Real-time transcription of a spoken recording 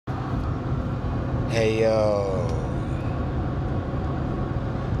Hey yo,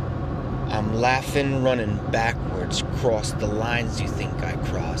 I'm laughing, running backwards, cross the lines you think I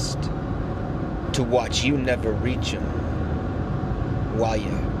crossed, to watch you never reach 'em, while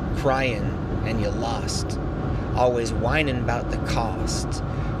you're crying and you're lost, always whining about the cost,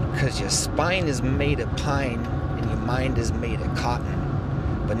 'cause your spine is made of pine and your mind is made of cotton,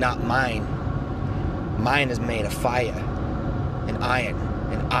 but not mine. Mine is made of fire and iron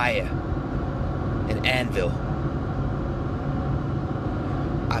and ire and anvil.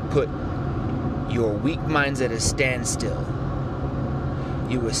 I put your weak minds at a standstill.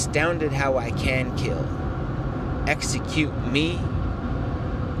 You astounded how I can kill. Execute me?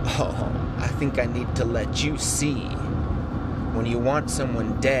 Oh, I think I need to let you see. When you want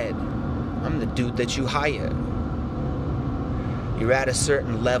someone dead, I'm the dude that you hire. You're at a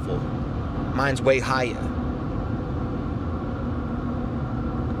certain level. Mine's way higher.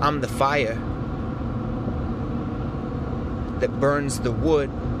 I'm the fire that burns the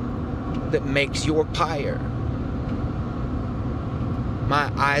wood that makes your pyre. My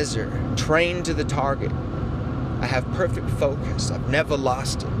eyes are trained to the target. I have perfect focus. I've never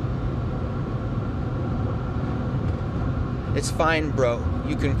lost it. It's fine, bro.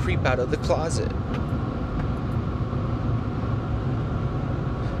 You can creep out of the closet.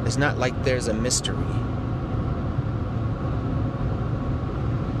 It's not like there's a mystery.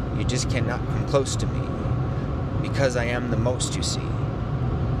 You just cannot come close to me, because I am the most, you see.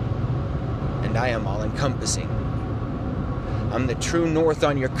 And I am all-encompassing. I'm the true north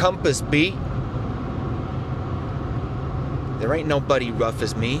on your compass, B. There ain't nobody rough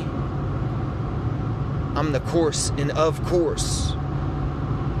as me. I'm the course and of course.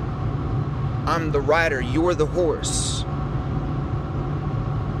 I'm the rider, you're the horse.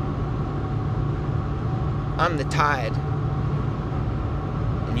 I'm the tide,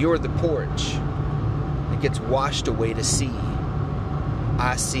 and you're the porch that gets washed away to sea.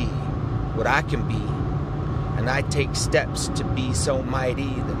 I see what I can be, and I take steps to be so mighty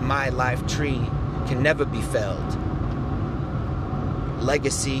that my life tree can never be felled.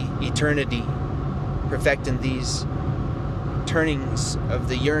 Legacy, eternity, perfecting these turnings of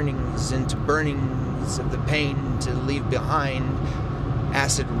the yearnings into burnings of the pain to leave behind,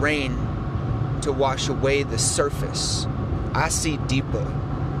 acid rain to wash away the surface. I see deeper.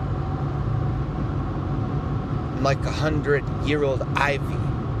 I'm like 100-year-old ivy.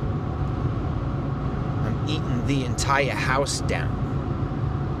 I'm eating the entire house down.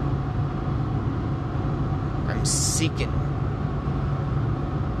 I'm seeking,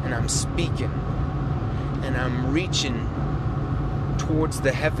 and I'm speaking, and I'm reaching towards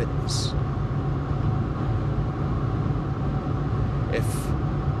the heavens. If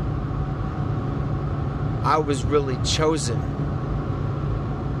I was really chosen,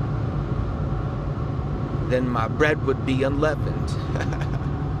 then my bread would be unleavened.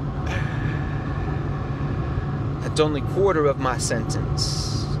 That's only quarter of my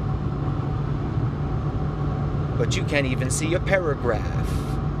sentence. But you can't even see a paragraph.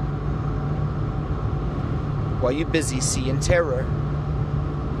 While you're busy seeing terror,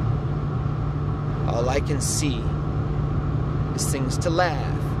 all I can see is things to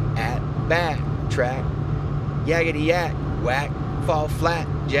laugh at, backtrack, yaggity yak, whack, fall flat,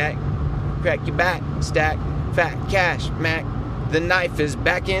 jack, crack your back, stack, fat cash, mac, the knife is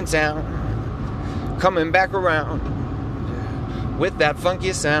back in town, coming back around, with that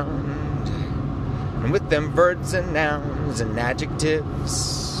funky sound, and with them verbs and nouns and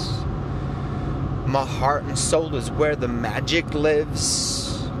adjectives. My heart and soul is where the magic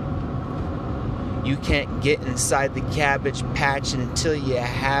lives. You can't get inside the cabbage patch until you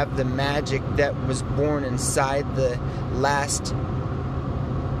have the magic that was born inside the last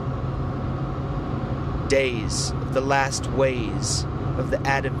days, of the last ways of the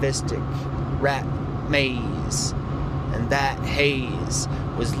atavistic rat maze. And that haze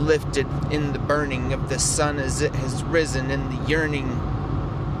was lifted in the burning of the sun as it has risen in the yearning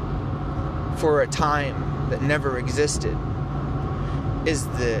for a time that never existed, is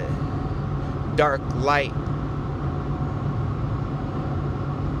the dark light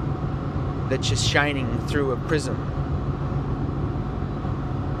that's just shining through a prism,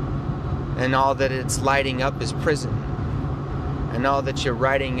 and all that it's lighting up is prison, and all that you're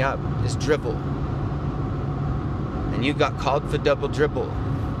writing up is drivel, and you got called for double dribble.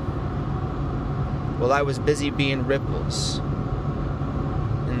 Well, I was busy being ripples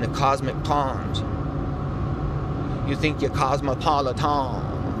in the cosmic pond. You think you're cosmopolitan,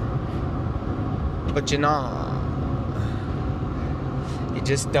 but you're not. You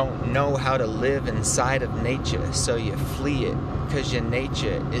just don't know how to live inside of nature, so you flee it because your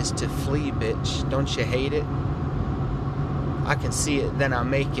nature is to flee, bitch. Don't you hate it? I can see it, then I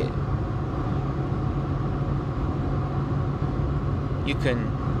make it. You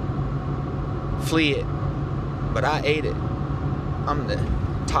can flee it, but I ate it. I'm the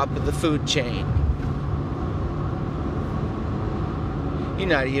top of the food chain. You're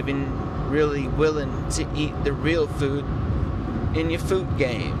not even really willing to eat the real food in your food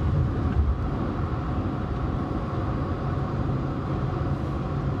game.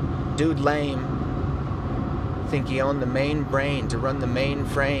 Dude lame. Think he owned the main brain to run the main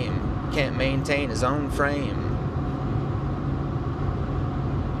frame. Can't maintain his own frame.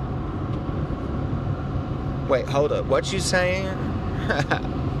 Wait, hold up. What you saying?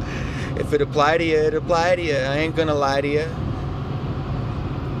 If it applied to you, it applied to you. I ain't gonna lie to you.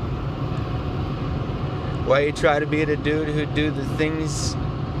 Why you try to be the dude who do the things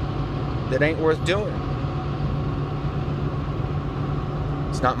that ain't worth doing?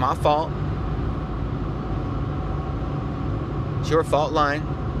 It's not my fault. It's your fault line.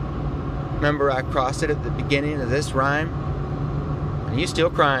 Remember I crossed it at the beginning of this rhyme? And you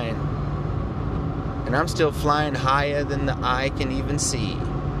still crying. And I'm still flying higher than the eye can even see.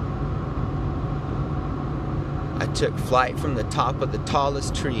 I took flight from the top of the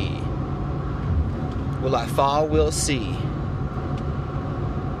tallest tree. Will I fall? We'll see.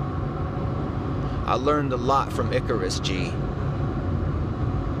 I learned a lot from Icarus, G.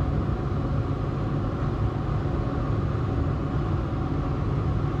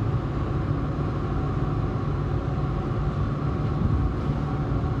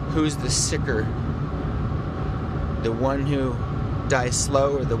 Who's the sicker? The one who dies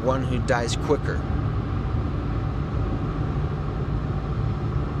slow or the one who dies quicker?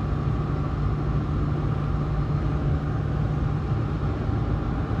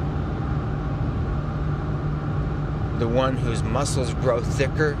 The one whose muscles grow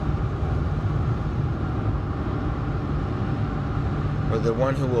thicker? Or the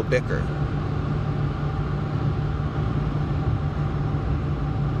one who will bicker?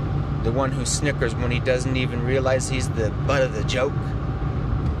 The one who snickers when he doesn't even realize he's the butt of the joke?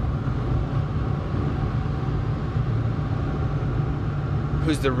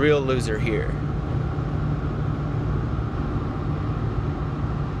 Who's the real loser here?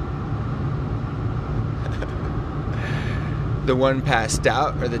 The one passed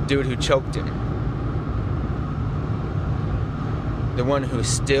out or the dude who choked him? The one who's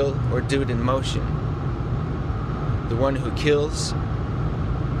still or dude in motion? The one who kills?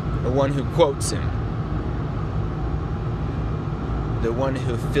 The one who quotes him? The one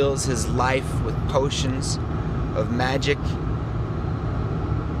who fills his life with potions of magic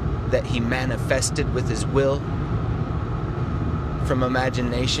that he manifested with his will from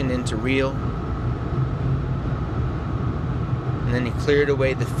imagination into real? And then he cleared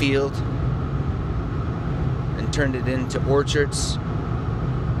away the field and turned it into orchards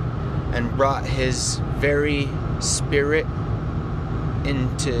and brought his very spirit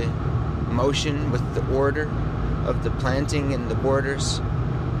into motion with the order of the planting and the borders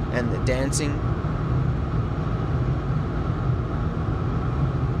and the dancing.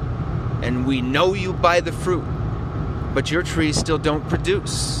 And we know you by the fruit, but your trees still don't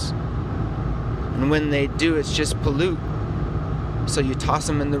produce. And when they do, it's just pollute. So you toss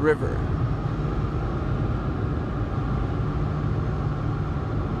them in the river.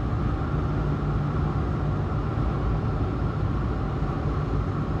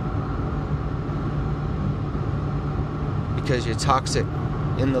 Because you're toxic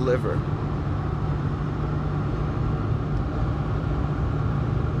in the liver.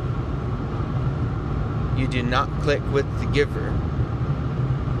 You do not click with the giver.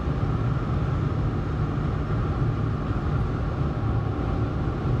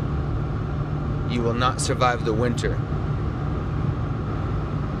 You will not survive the winter.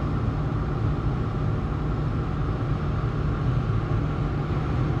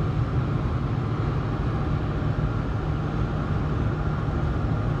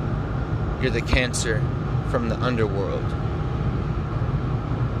 You're the cancer from the underworld.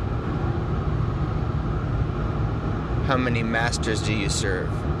 How many masters do you serve?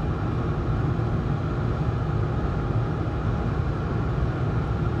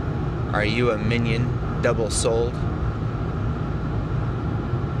 Are you a minion, double-souled?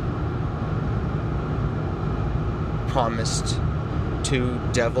 Promised 2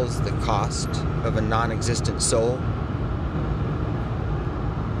 devils the cost of a non-existent soul?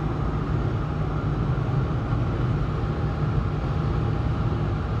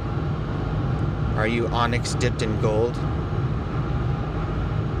 Are you onyx dipped in gold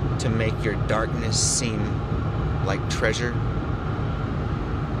to make your darkness seem like treasure?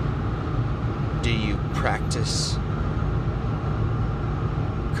 Do you practice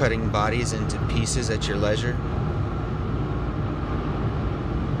cutting bodies into pieces at your leisure?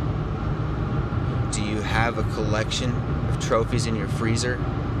 Do you have a collection of trophies in your freezer?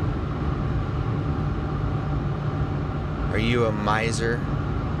 Are you a miser?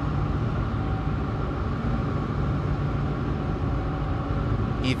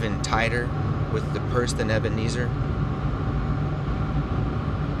 Even tighter with the purse than Ebenezer?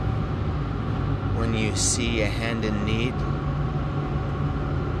 When you see a hand in need,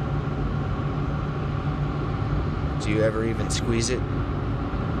 do you ever even squeeze it?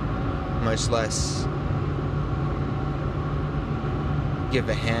 Much less give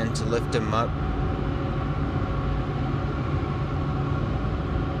a hand to lift him up?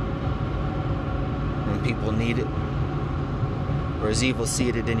 When people need it? Or is evil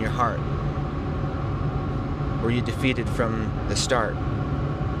seated in your heart? Were you defeated from the start?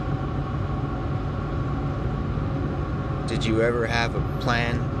 Did you ever have a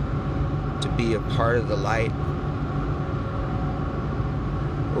plan to be a part of the light?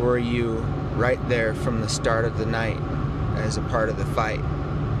 Or were you right there from the start of the night as a part of the fight?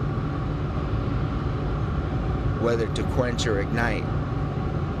 Whether to quench or ignite?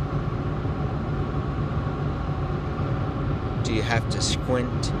 Do you have to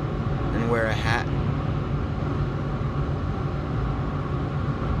squint and wear a hat?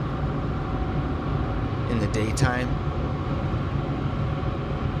 In the daytime?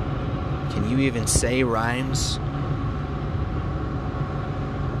 Can you even say rhymes?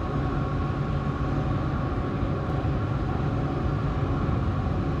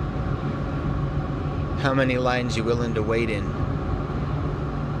 How many lines you willing to wait in?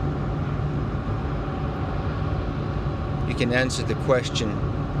 You can answer the question,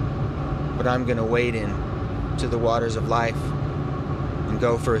 but I'm gonna wade in to the waters of life and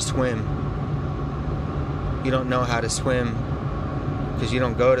go for a swim. You don't know how to swim because you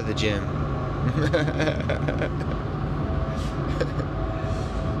don't go to the gym.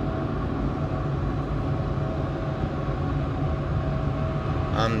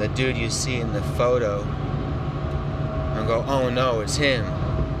 I'm the dude you see in the photo and go, oh no, it's him.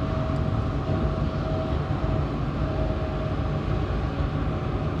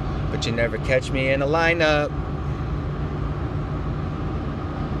 But you never catch me in a lineup.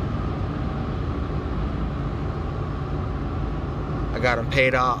 I got him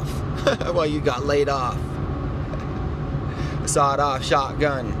paid off while you got laid off. Sawed-off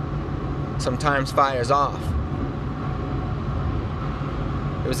shotgun sometimes fires off.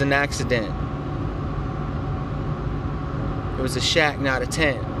 It was an accident. It was a shack, not a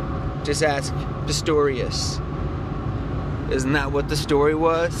tent. Just ask Pistorius. Isn't that what the story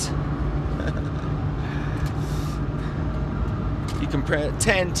was? You can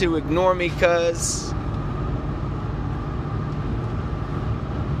pretend to ignore me, cuz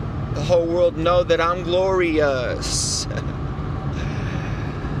the whole world know that I'm glorious.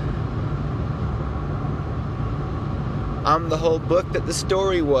 I'm the whole book that the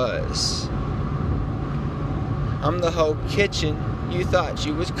story was. I'm the whole kitchen you thought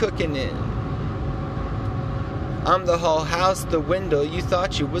you was cooking in. I'm the whole house, the window you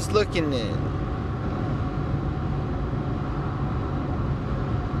thought you was looking in.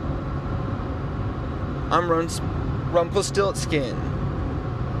 I'm Rumpelstiltskin.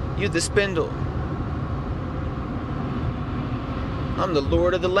 You the spindle. I'm the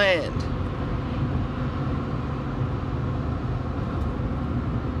lord of the land.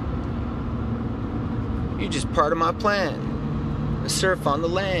 You're just part of my plan. A surf on the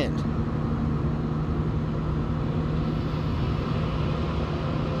land.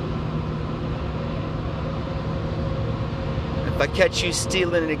 If I catch you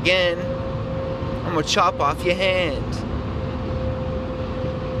stealing it again, I'm gonna chop off your hand.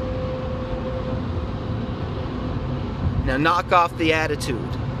 Now knock off the attitude.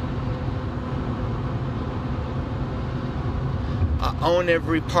 I own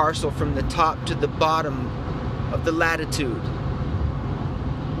every parcel from the top to the bottom of the latitude.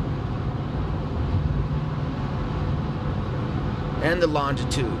 And the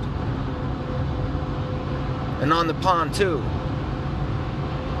longitude. And on the pond too.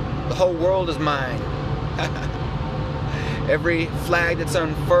 The whole world is mine. Every flag that's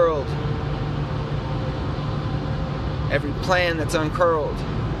unfurled. Every plan that's uncurled.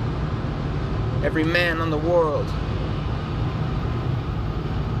 Every man on the world.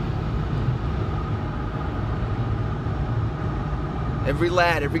 Every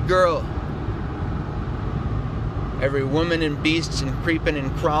lad, every girl. Every woman and beast and creeping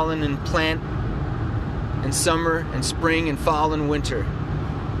and crawling and plant. And summer and spring and fall and winter.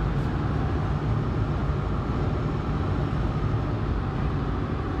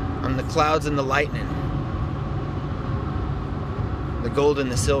 on the clouds and the lightning, the gold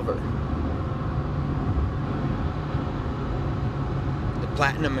and the silver, the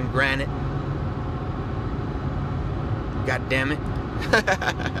platinum and granite. God damn it.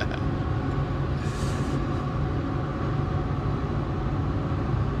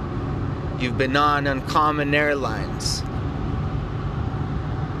 You've been on Uncommon Airlines.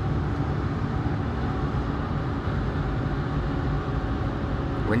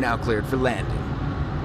 We're now cleared for landing.